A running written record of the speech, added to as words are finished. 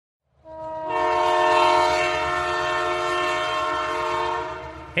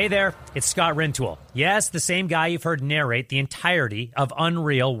Hey there, it's Scott Rintoul. Yes, the same guy you've heard narrate the entirety of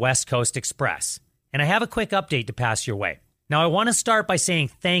UNREEL West Coast Express. And I have a quick update to pass your way. Now, I want to start by saying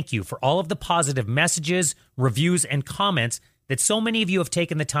thank you for all of the positive messages, reviews, and comments that so many of you have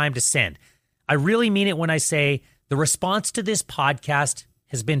taken the time to send. I really mean it when I say the response to this podcast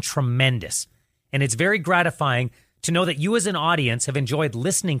has been tremendous. And it's very gratifying to know that you as an audience have enjoyed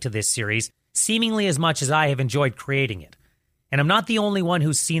listening to this series seemingly as much as I have enjoyed creating it. And I'm not the only one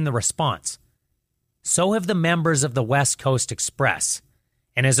who's seen the response. So have the members of the West Coast Express.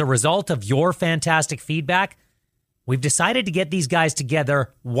 And as a result of your fantastic feedback, we've decided to get these guys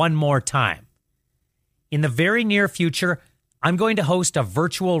together one more time. In the very near future, I'm going to host a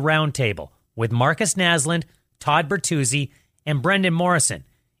virtual roundtable with Marcus Naslund, Todd Bertuzzi, and Brendan Morrison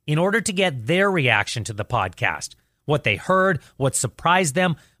in order to get their reaction to the podcast, what they heard, what surprised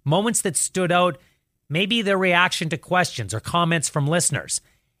them, moments that stood out, maybe their reaction to questions or comments from listeners.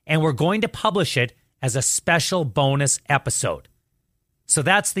 And we're going to publish it as a special bonus episode. So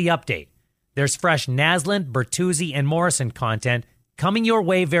that's the update. There's fresh Naslund, Bertuzzi, and Morrison content coming your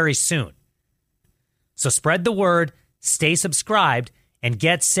way very soon. So spread the word, stay subscribed, and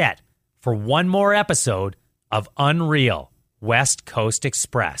get set for one more episode of UNREEL West Coast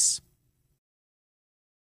Express.